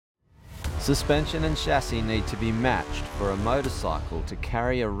Suspension and chassis need to be matched for a motorcycle to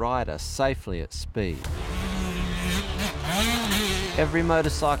carry a rider safely at speed. Every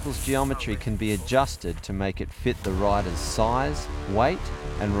motorcycle's geometry can be adjusted to make it fit the rider's size, weight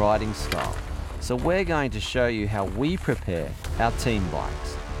and riding style. So we're going to show you how we prepare our team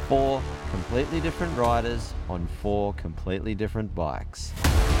bikes. 4 completely different riders on 4 completely different bikes.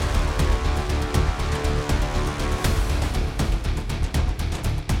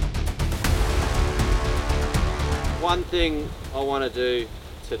 One thing I want to do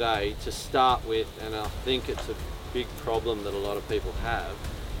today to start with, and I think it's a big problem that a lot of people have,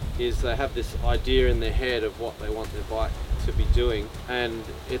 is they have this idea in their head of what they want their bike to be doing, and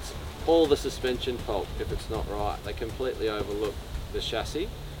it's all the suspension fault if it's not right. They completely overlook the chassis,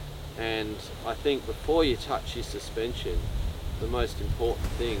 and I think before you touch your suspension, the most important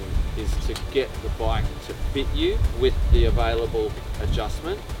thing is to get the bike to fit you with the available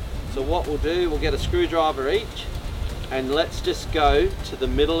adjustment. So what we'll do, we'll get a screwdriver each, and let's just go to the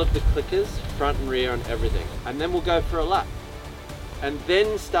middle of the clickers, front and rear and everything. And then we'll go for a lap. And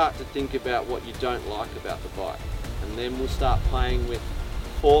then start to think about what you don't like about the bike. And then we'll start playing with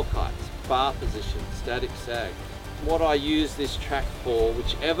fork heights, bar position, static sag. What I use this track for,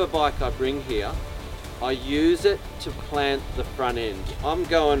 whichever bike I bring here, I use it to plant the front end. I'm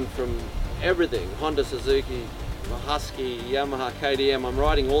going from everything, Honda, Suzuki, Husky, Yamaha, KTM, I'm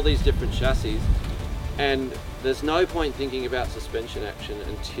riding all these different chassis, and there's no point thinking about suspension action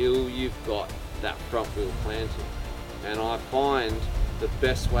until you've got that front wheel planted. And I find the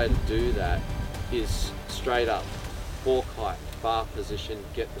best way to do that is straight up, fork height, bar position,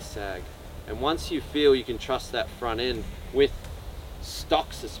 get the sag. And once you feel you can trust that front end with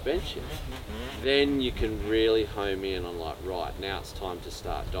stock suspension, then you can really home in on like, right, now it's time to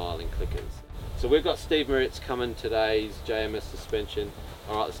start dialing clickers. So we've got Steve Moritz coming today, he's JMS suspension.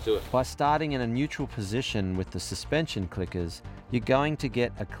 All right, let's do it. By starting in a neutral position with the suspension clickers, you're going to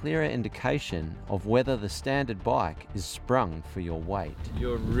get a clearer indication of whether the standard bike is sprung for your weight.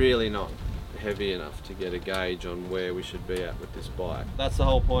 You're really not heavy enough to get a gauge on where we should be at with this bike. That's the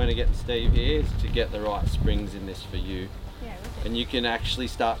whole point of getting Steve here, is to get the right springs in this for you. Yeah, and you can actually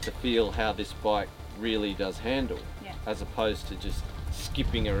start to feel how this bike really does handle, yeah, as opposed to just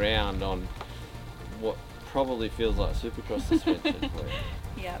skipping around on what probably feels like supercross suspension for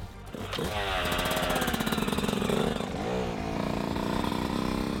you. Yep.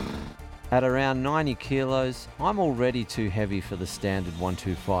 At around 90 kilos, I'm already too heavy for the standard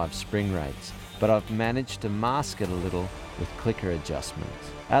 125 spring rates, but I've managed to mask it a little with clicker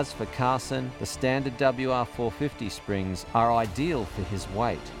adjustments. As for Carson, the standard WR450 springs are ideal for his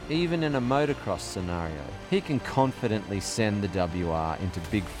weight, even in a motocross scenario. He can confidently send the WR into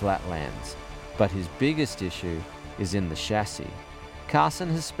big flatlands, but his biggest issue is in the chassis. Carson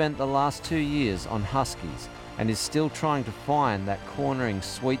has spent the last 2 years on Huskies and is still trying to find that cornering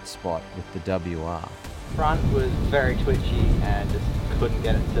sweet spot with the WR. Front was very twitchy and just couldn't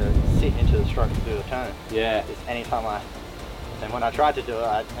get it to sit into the stroke to do the turn. Yeah. Just and when I tried to do it,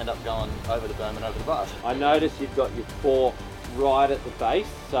 I'd end up going over the berm and over the bars. I noticed you've got your fork right at the base,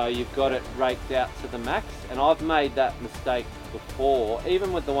 so you've got it raked out to the max, and I've made that mistake before,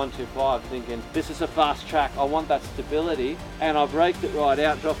 even with the 125, thinking this is a fast track, I want that stability, and I've raked it right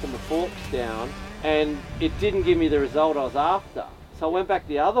out, dropping the forks down, and it didn't give me the result I was after. So I went back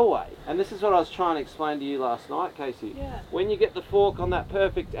the other way, and this is what I was trying to explain to you last night, Casey. Yeah. When you get the fork on that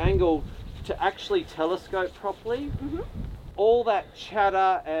perfect angle to actually telescope properly, all that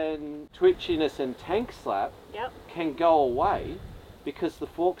chatter and twitchiness and tank slap can go away because the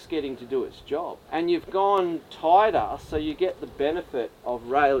fork's getting to do its job. And you've gone tighter, so you get the benefit of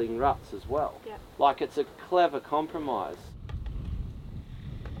railing ruts as well. Yep. Like, it's a clever compromise.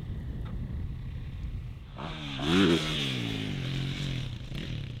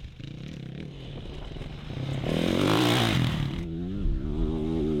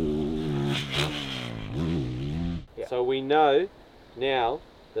 So we know now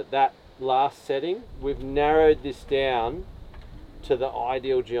that last setting, we've narrowed this down to the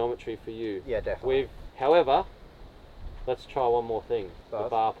ideal geometry for you. Yeah, definitely. However, let's try one more thing, the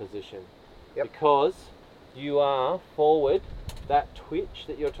bar position. Yep. Because you are forward, that twitch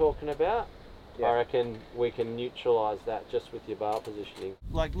that you're talking about, I reckon we can neutralise that just with your bar positioning.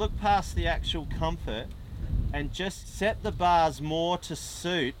 Like, look past the actual comfort and just set the bars more to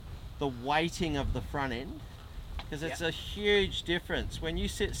suit the weighting of the front end. Because it's a huge difference. When you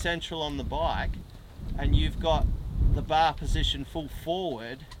sit central on the bike and you've got the bar position full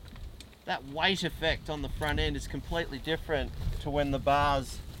forward, that weight effect on the front end is completely different to when the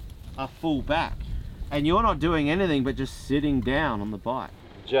bars are full back. And you're not doing anything but just sitting down on the bike.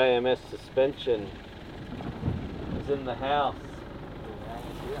 JMS suspension is in the house.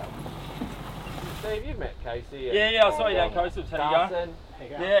 Steve, you've met Casey. Yeah, I saw you down Coastal. How you going?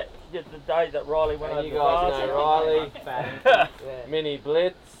 Yeah, the day that Riley went over you guys know Riley. Mini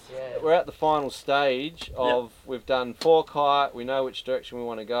Blitz. Yeah. We're at the final stage of, we've done 4 kite, we know which direction we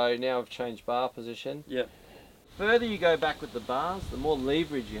want to go, now we've changed bar position. Yep. Further you go back with the bars, the more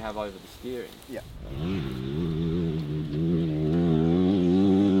leverage you have over the steering. Yeah.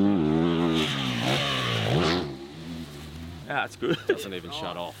 That's good. Doesn't even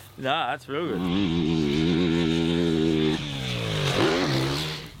shut off. No, that's real good.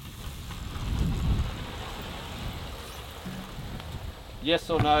 Yes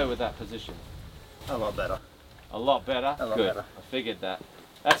or no with that position? A lot better. A lot better? A lot Good. better. I figured that.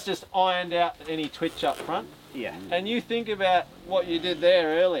 That's just ironed out any twitch up front. Yeah. And you think about what you did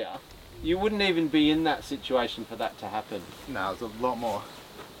there earlier, you wouldn't even be in that situation for that to happen. No, it was a lot more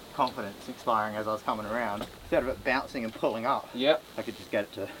confidence expiring as I was coming around. Instead of it bouncing and pulling up, Yep. I could just get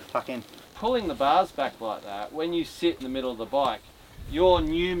it to tuck in. Pulling the bars back like that, when you sit in the middle of the bike, your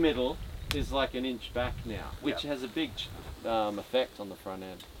new middle is like an inch back now, which has a big effect on the front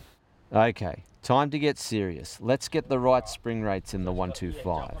end. Okay, time to get serious. Let's get the right spring rates in the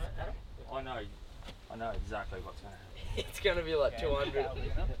 125. I know exactly what's going to happen. It's going to be like 200.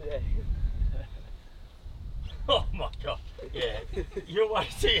 Yeah. Oh my god. Yeah. You're way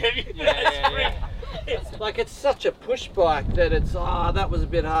too heavy. Like, it's such a push bike that it's, that was a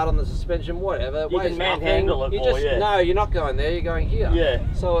bit hard on the suspension, whatever. You can manhandle it you more, yeah. No, you're not going there, you're going here. Yeah.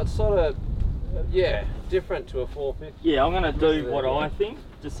 So it's sort of, different to a 450. Yeah, I'm going to do what I think,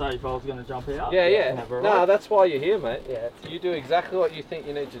 just say if I was going to jump out. Yeah. Have a No, ride. that's why you're here, mate. Yeah. You do exactly what you think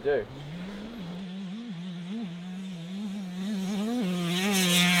you need to do.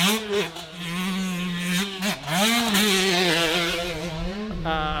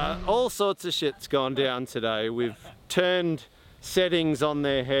 All sorts of shit's gone down today. We've turned settings on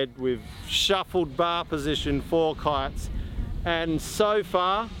their head, we've shuffled bar position 4 kites, and so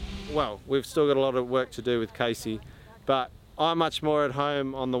far, well, we've still got a lot of work to do with Casey, but I'm much more at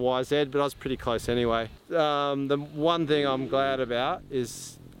home on the YZ, but I was pretty close anyway. The one thing I'm glad about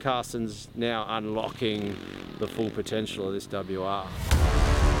is Carson's now unlocking the full potential of this WR.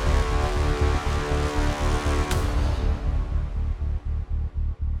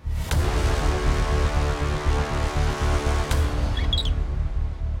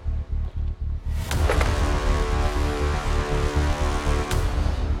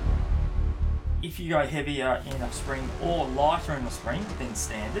 If you go heavier in a spring or lighter in a spring than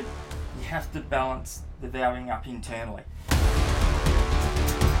standard, you have to balance the valving up internally.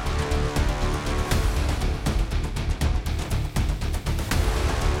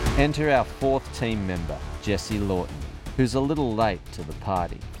 Enter our 4th team member, Jesse Lawton, who's a little late to the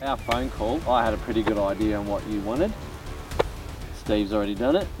party. Our phone call, I had a pretty good idea on what you wanted. Steve's already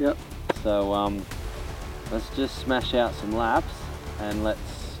done it. Yep. So let's just smash out some laps and let's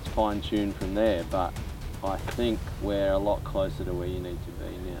fine tune from there, but I think we're a lot closer to where you need to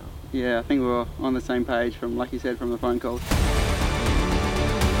be now. Yeah, I think we're on the same page from, like you said, from the phone call.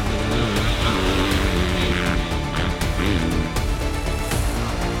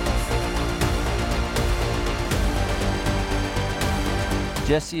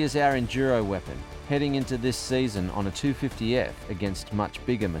 Jesse is our enduro weapon, heading into this season on a 250F against much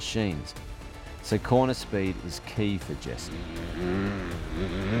bigger machines. So corner speed is key for Jesse.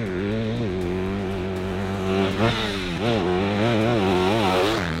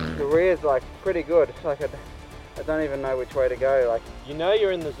 The rear's like pretty good. It's like I don't even know which way to go. Like, You know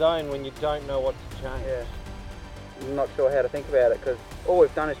you're in the zone when you don't know what to change. yeah, I'm not sure how to think about it because all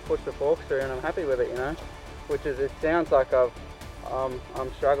we've done is push the forks through and I'm happy with it, you know. Which is, it sounds like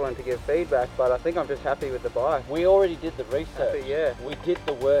I'm struggling to give feedback, but I think I'm just happy with the bike. We already did the research. Happy, yeah. We did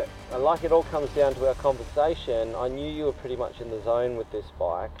the work. And like it all comes down to our conversation, I knew you were pretty much in the zone with this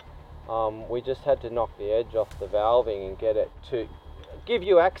bike. We just had to knock the edge off the valving and get it to give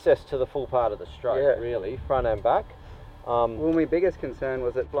you access to the full part of the stroke, really, front and back. Well, my biggest concern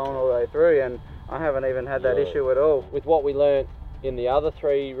was it flowing all the way through, and I haven't even had that issue at all. With what we learnt in the other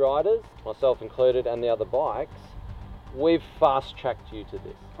 3 riders, myself included, and the other bikes, we've fast-tracked you to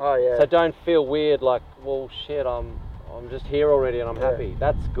this. Oh yeah. So don't feel weird like, well, shit, I'm just here already and I'm happy.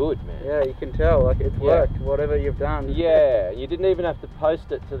 That's good, man. Yeah, you can tell, like it's worked, whatever you've done. Yeah, you didn't even have to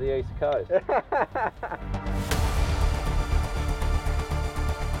post it to the East Coast.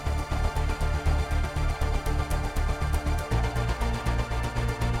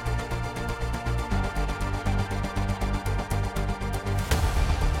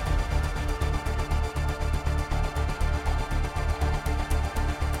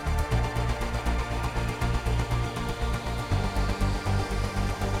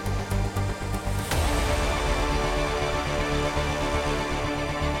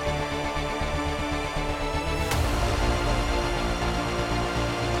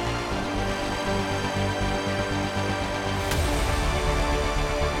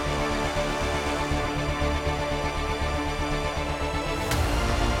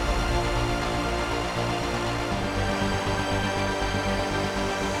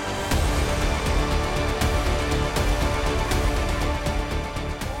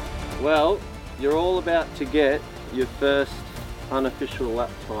 Well, you're all about to get your first unofficial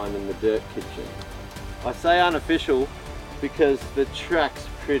lap time in the dirt kitchen. I say unofficial because the track's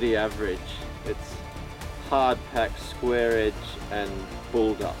pretty average. It's hard packed, square edge and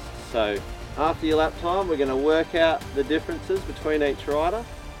bull dust. So after your lap time, we're going to work out the differences between each rider,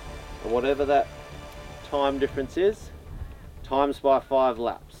 and whatever that time difference is, times by 5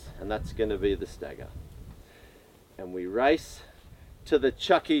 laps, and that's going to be the stagger. And we race to the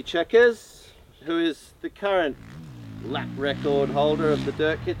Chucky Checkers, who is the current lap record holder of the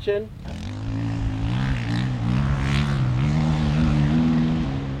dirt kitchen.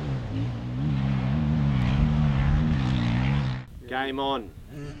 Game on.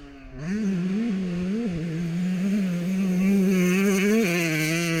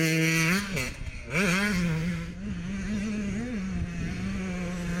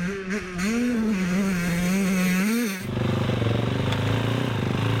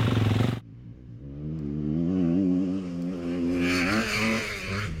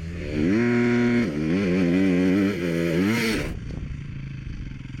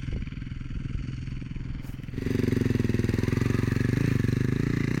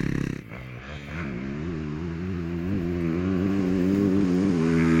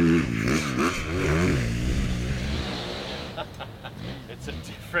 It's a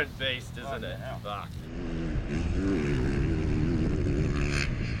different beast, isn't it? Fuck.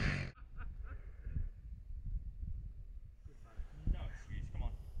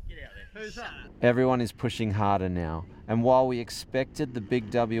 Everyone is pushing harder now, and while we expected the big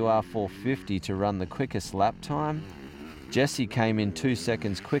WR450 to run the quickest lap time, Jesse came in 2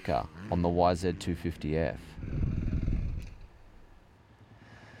 seconds quicker on the YZ250F.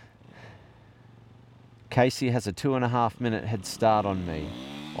 Casey has a 2.5 minute head start on me.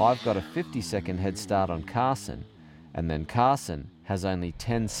 I've got a 50-second head start on Carson, and then Carson has only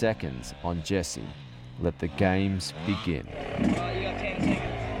 10 seconds on Jesse. Let the games begin. You got 10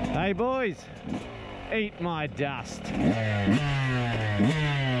 seconds. Hey boys, eat my dust.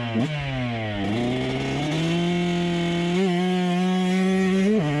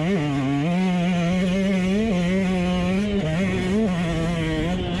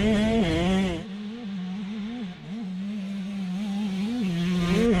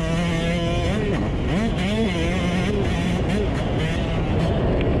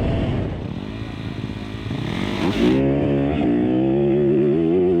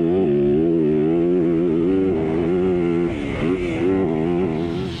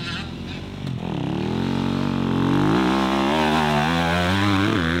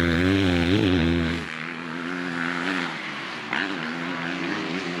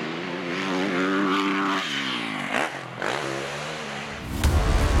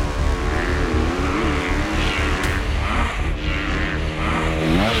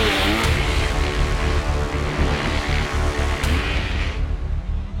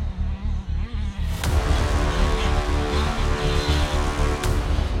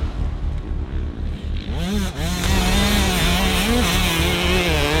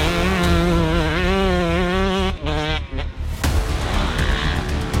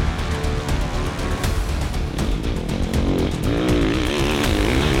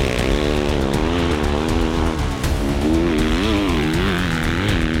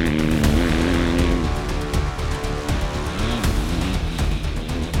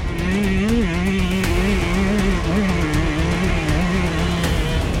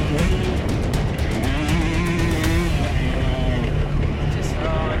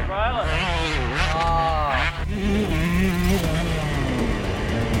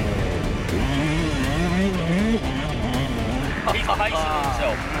 He's pacing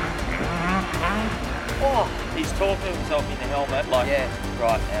himself. Oh, he's talking to himself in the helmet like,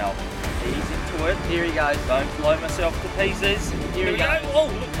 right now, ease into it. Here he goes. Don't blow myself to pieces. Here we go. Oh,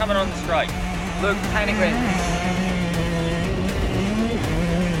 look, coming on the straight. Look, panic red.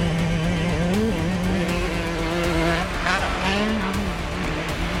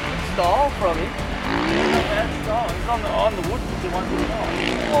 Style from him. That's style. He's on the wood with the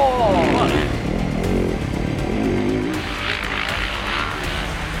 129. Oh!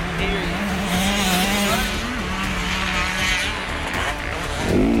 Here he is.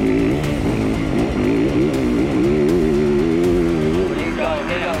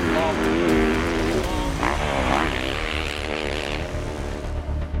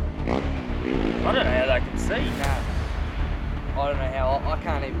 I don't know how they can see. Nah. I don't know how. I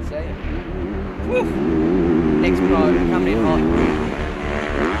can't even see him. Woo! Next pro coming in hot.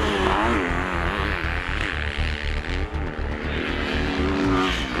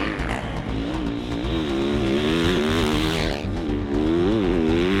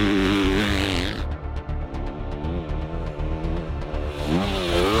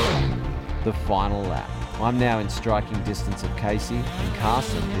 final lap. I'm now in striking distance of Casey, and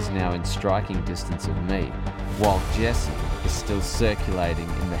Carson is now in striking distance of me, while Jesse is still circulating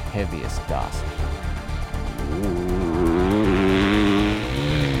in the heaviest dust.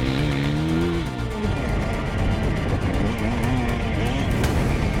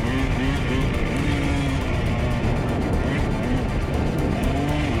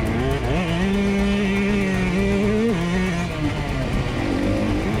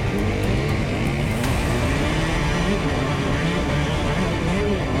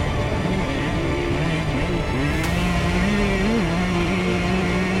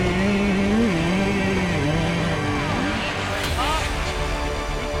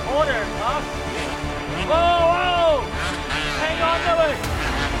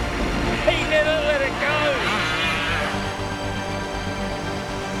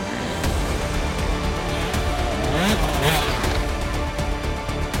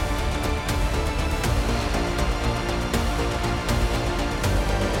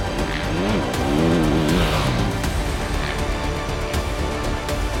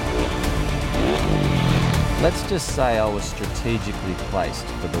 Let's just say I was strategically placed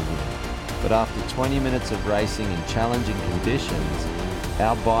for the win. But after 20 minutes of racing in challenging conditions,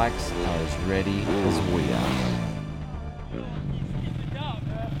 our bikes are as ready as we are.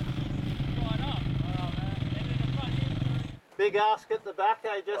 Big ask at the back,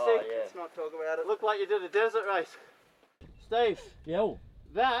 eh, Jesse? Oh, yeah. Let's not talk about it. Looked like you did a desert race. Steve, Yo.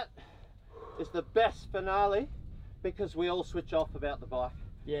 that is the best finale because we all switch off about the bike.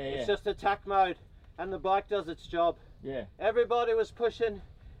 Yeah, It's just attack mode and the bike does its job. Yeah. Everybody was pushing.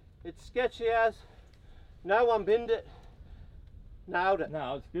 It's sketchy as. No one binned it. Nailed it.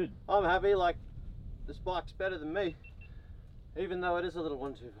 No, it's good. I'm happy, like, this bike's better than me. Even though it is a little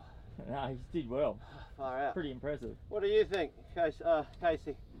 1-2. No, he did well. Far out. Pretty impressive. What do you think, Casey? I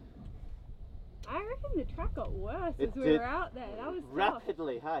reckon the track got worse It as we did. were out there. That was tough.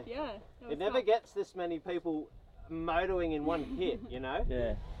 Rapidly, hey? Yeah. that was It never tough. gets this many people motoring in one hit, you know?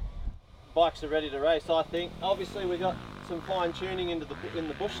 Yeah. Bikes are ready to race, I think. Obviously, we got some fine tuning in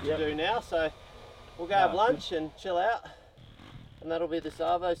the bush to do now, so we'll go have lunch and chill out, and that'll be the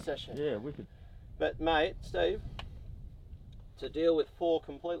Savo session. Yeah, wicked. But mate, Steve, to deal with 4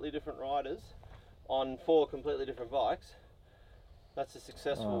 completely different riders on 4 completely different bikes, that's a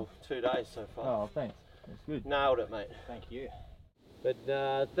successful 2 days so far. Oh, thanks. That's good. Nailed it, mate. Thank you. But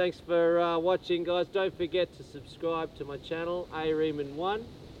thanks for watching, guys. Don't forget to subscribe to my channel, Riemann 1.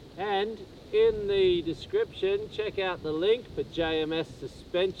 And in the description, check out the link for JMS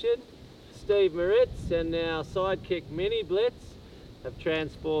Suspension. Steve Moritz and our sidekick Mini Blitz have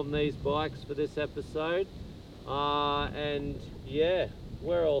transformed these bikes for this episode. And yeah,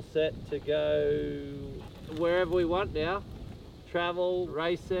 we're all set to go wherever we want now. Travel,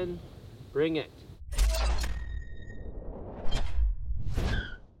 racing, bring it.